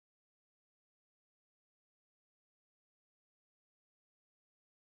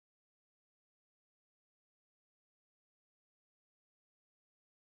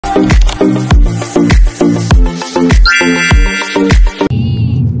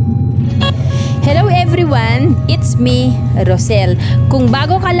everyone, it's me, Rosel. Kung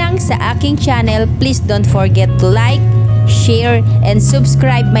bago ka lang sa aking channel, please don't forget to like, share, and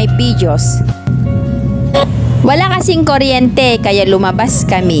subscribe my videos. Wala kasing kuryente kaya lumabas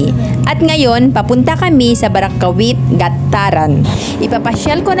kami. At ngayon, papunta kami sa Baracaoit GAttaran.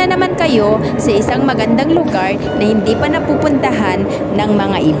 Ipapasyal ko na naman kayo sa isang magandang lugar na hindi pa napupuntahan ng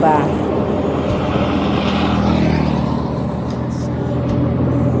mga iba.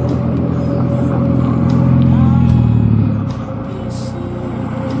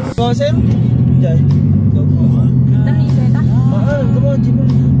 Sen, jai. Dami saya tak? Kamu jiba.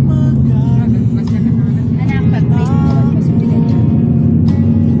 Anak patri.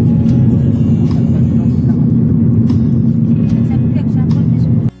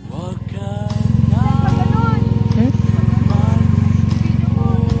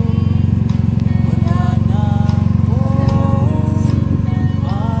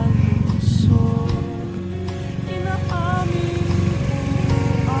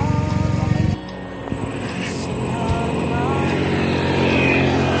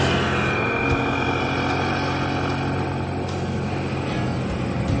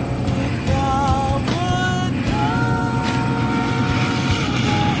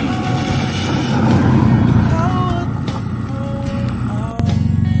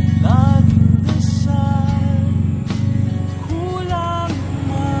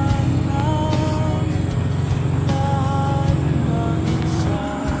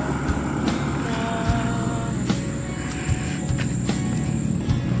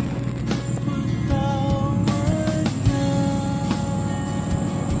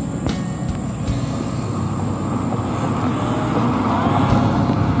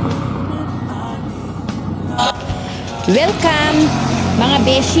 Welcome mga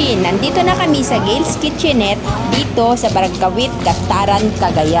beshi! Nandito na kami sa Gayle's Kitchenete dito sa Baracaoit GAttaran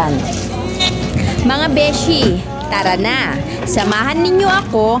CAgayan. Mga beshi, tara na! Samahan ninyo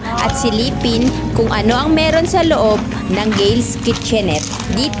ako at silipin kung ano ang meron sa loob ng Gayle's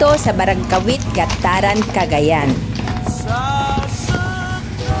Kitchenete dito sa Baracaoit GAttaran CAgayan.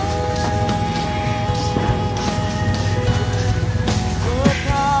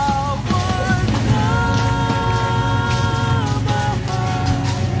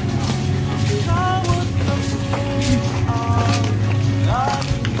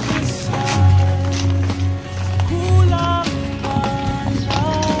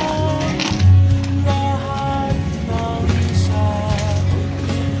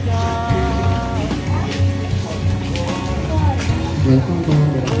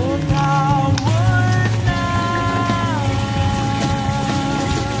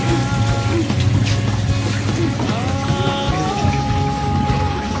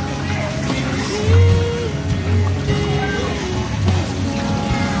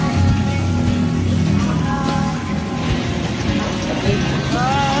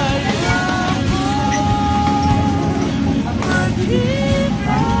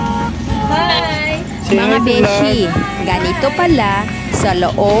 Mga beshi, ganito pala sa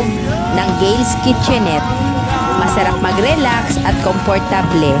loob ng Gayle's Kitchenete. Masarap mag-relax at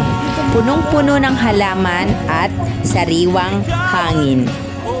komportable. Punong-puno ng halaman at sariwang hangin.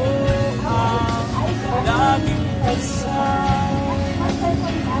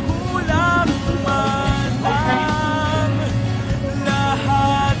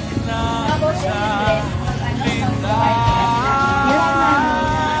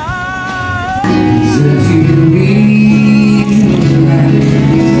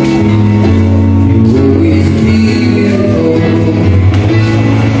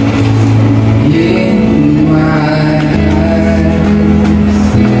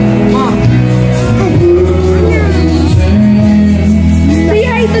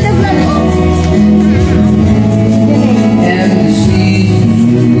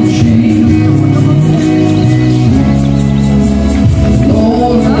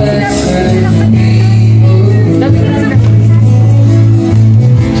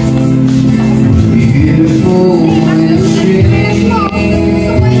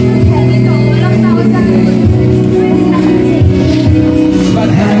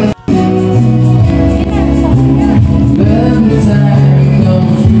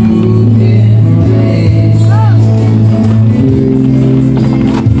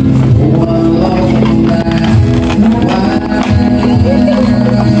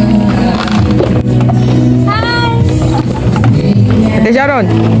 Sharon.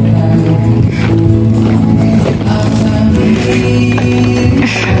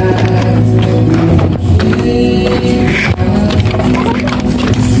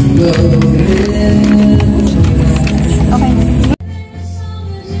 Okay.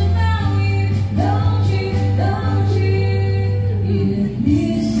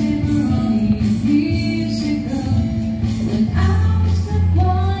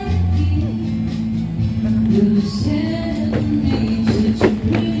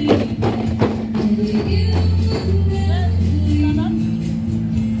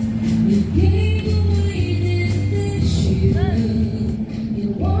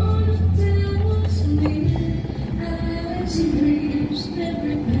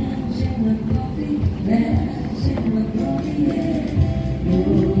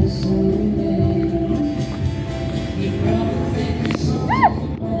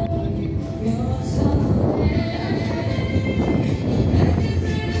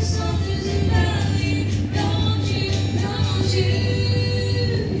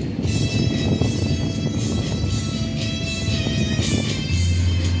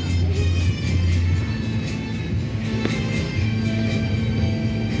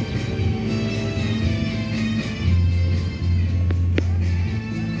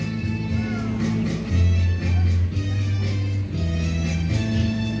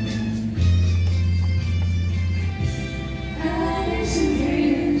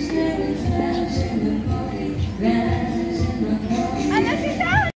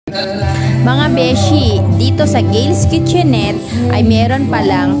 Mga beshi, dito sa Gayle's Kitchenette ay meron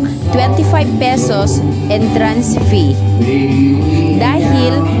palang 25 pesos entrance fee.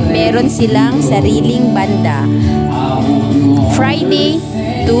 Dahil meron silang sariling banda. Friday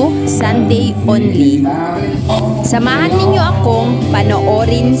to Sunday only. Samahan ninyo akong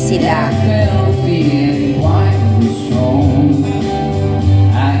panoorin sila.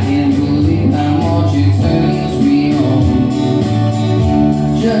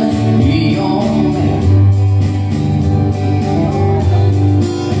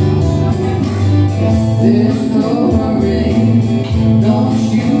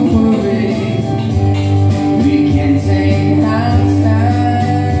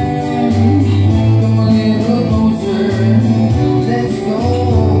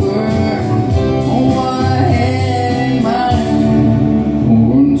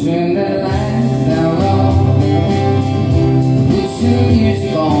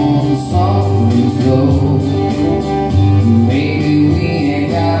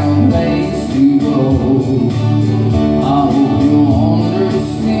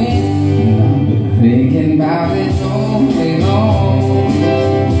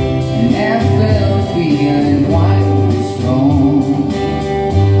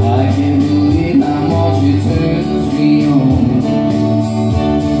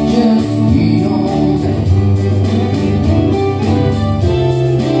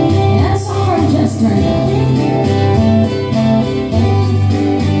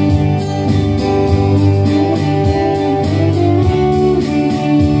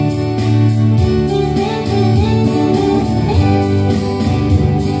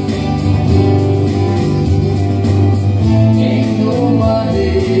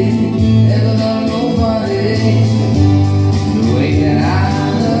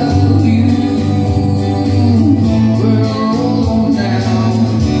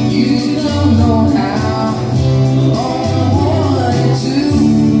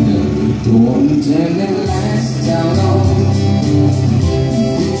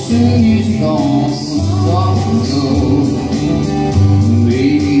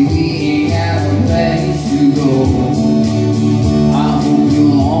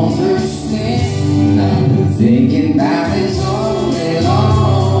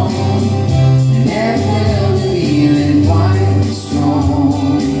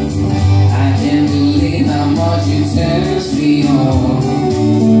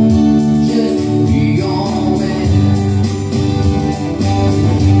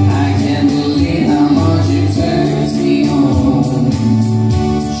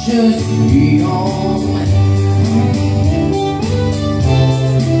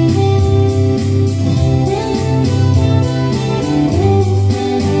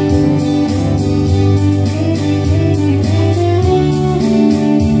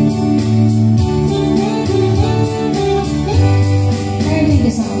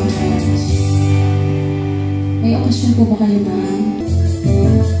 May okasyon po ba kayo, ma'am?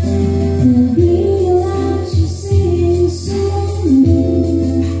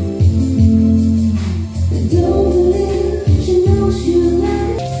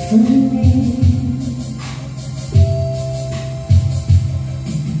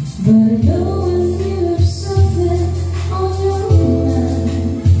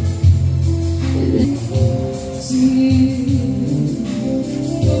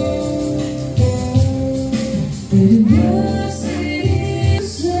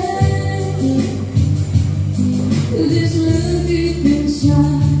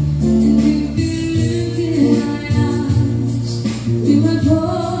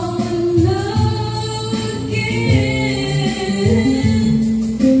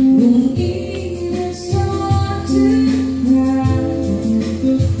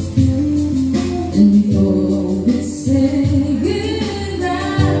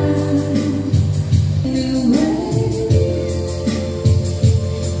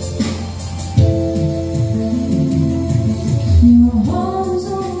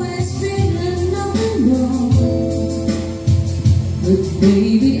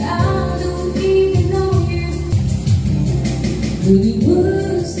 Baby, I don't even know you. Really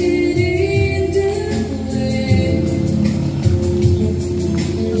words get into it.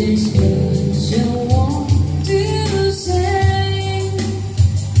 There's words I want to say,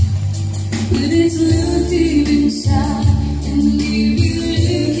 but it's looked deep inside and leave you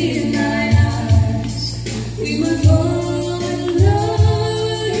look in my eyes. We might fall in love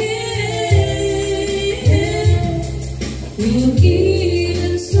again. We'll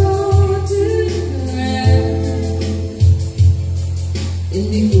even start to cry. And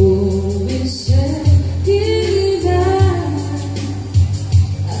before we say goodbye,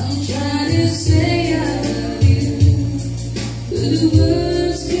 I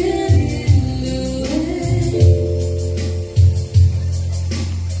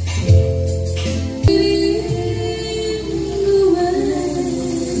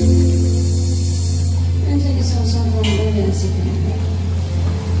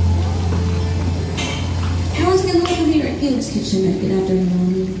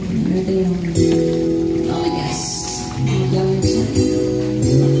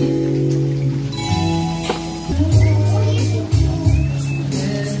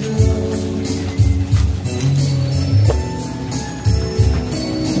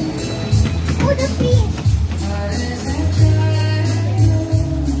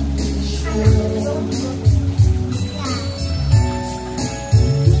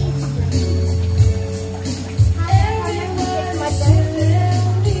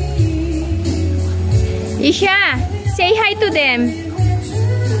Isha, say hi to them.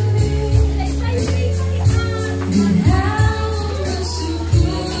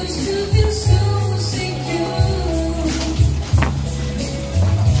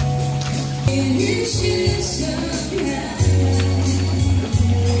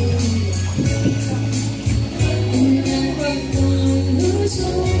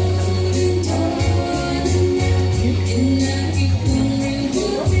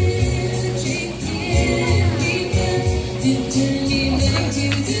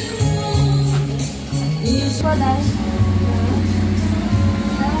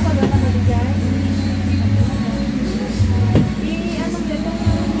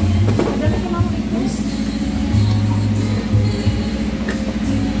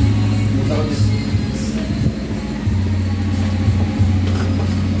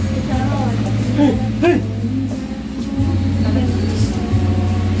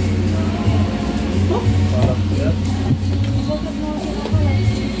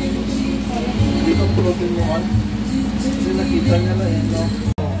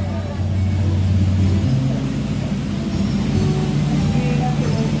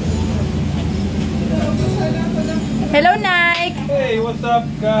 Hello, Nike. Hey, what's up,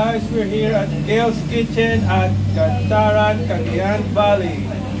 guys? We're here at Gayle's Kitchen at GAttaran CAgayan Valley.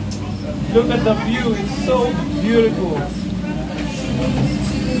 Look at the view, it's so beautiful.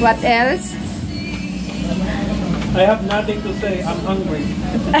 What else? I have nothing to say, I'm hungry.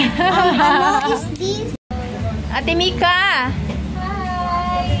 Ate Mika.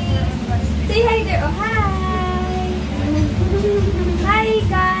 Hi! Say hi there. Oh, hi! Hi,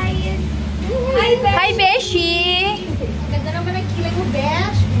 guys! Hi, Besh! Hi, Beshi. Ganda naman ang kilay mo,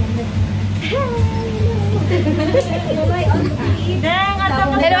 Besh! Hi!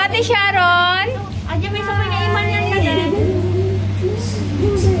 Hello, Ate Sharon. Aja may sabay na iman yan na din.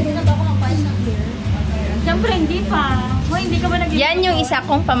 Hindi na ba ako kapayos ng hair? Siyempre, hindi pa. Hindi ka ba nag- Yan yung isa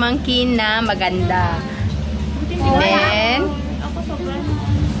kong pamangkin na maganda. Then, ako sobrang...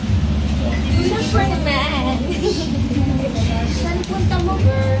 Siyempre naman. Saan punta mo,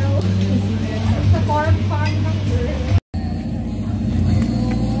 girl? Sa farm ng girl.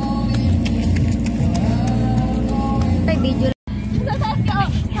 ay, video. Sasas ka, oh.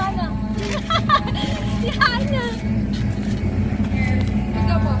 Hana. Si Hana.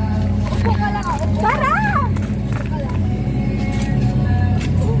 Ikaw mo. Upo ka lang, oh. Tara!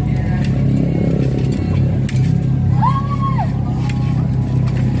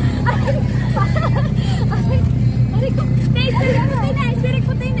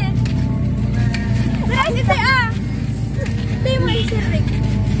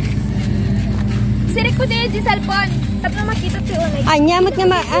 Sirik ko din di cellphone. Tapos na makita si Unay. Ay, nyamot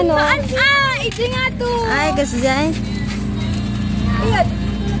nga ano. Ito nga to. Ay, kasi dyan. Ayan.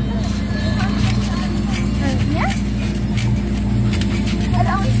 Ayan.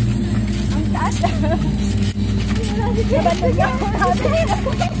 Parang ang taas.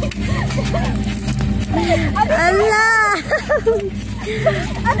 Ala!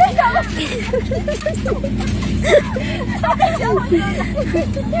 Ano siya?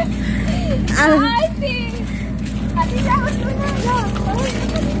 Ate! Ate, sahod mo na.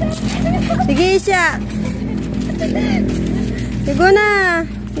 Sige, Isha. Sige na.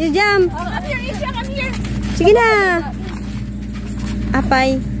 You jump. Come here, Isha, come here. Sige na.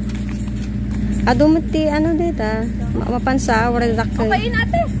 Apay. Adumuti, ano dito? Mapansa, wala dakil. Okay na,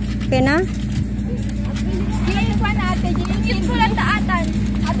 ate. Okay na? Hindi yung pa na, ate. Yung kulang taatan.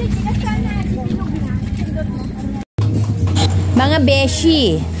 Ate, kinasal na. Sinog na. Sindot mo. Mga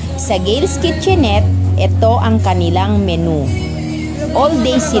beshi, sa Gayle's Kitchenete, ito ang kanilang menu. All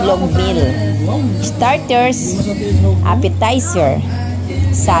day silog meal, starters, appetizer,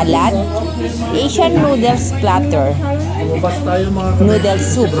 salad, Asian noodles platter, noodle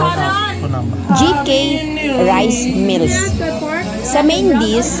soup, GK rice meals. Sa main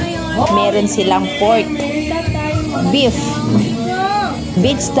dish, meron silang pork, beef,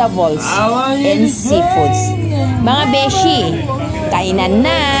 vegetables, and seafoods. Mga beshi, kainan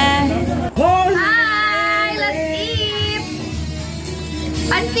na! Hi! Let's eat!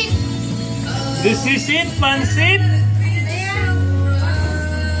 Pansit! This is it, pansit?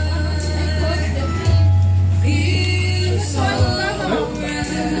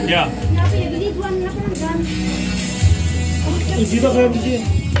 Yeah. Dito kayo din.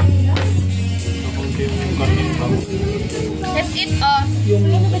 Let's eat, oh! Yung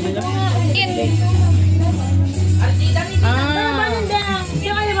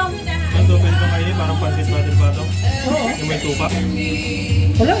Ang tubig ko kayo, parang pansit batil ba ito? Oo. Yung may tupa.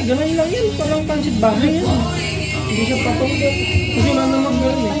 Wala, gano'n lang yan. Parang pansit bahay yan. Hindi siya patong. Kasi wala naman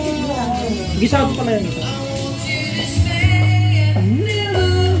gano'n eh. Gisado pala yan ito.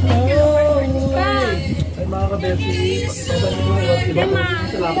 Ay mga kabesi, pakita nyo yung iba ko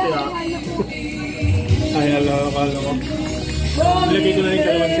tilapia. Ay, akala ko. Ilagay ko na yung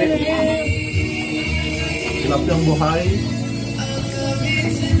kalamansi. Tilapiang buhay.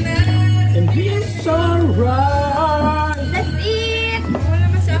 And feels alright. That's it!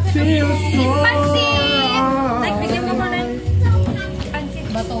 Feels Pansit! alright. Like, bigyan mo muna ng pansit.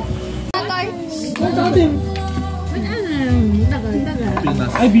 Bato. Motor. Ang atin. Tagal.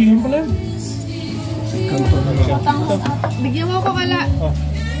 Ay, bigyan pala yun. Bigyan mo ako kala. Oh.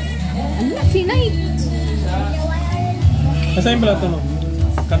 Ano? Sinay. Nasaan yung plato mo?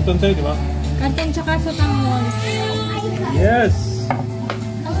 Kanton sa'yo, di ba? Kanton tsaka sa tangon. Yes!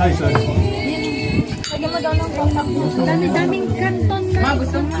 Ay, sorry. Lagyan mo daw ng kontak mo. Dami-daming kanton na.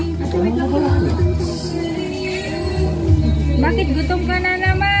 Gutom ka. Bakit gutom ka na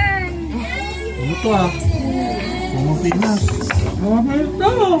naman? Ano to ah? Mga Pinas. Mga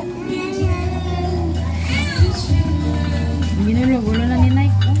Pinas. Ginulo, gulo na ni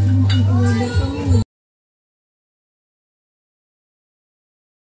Nike.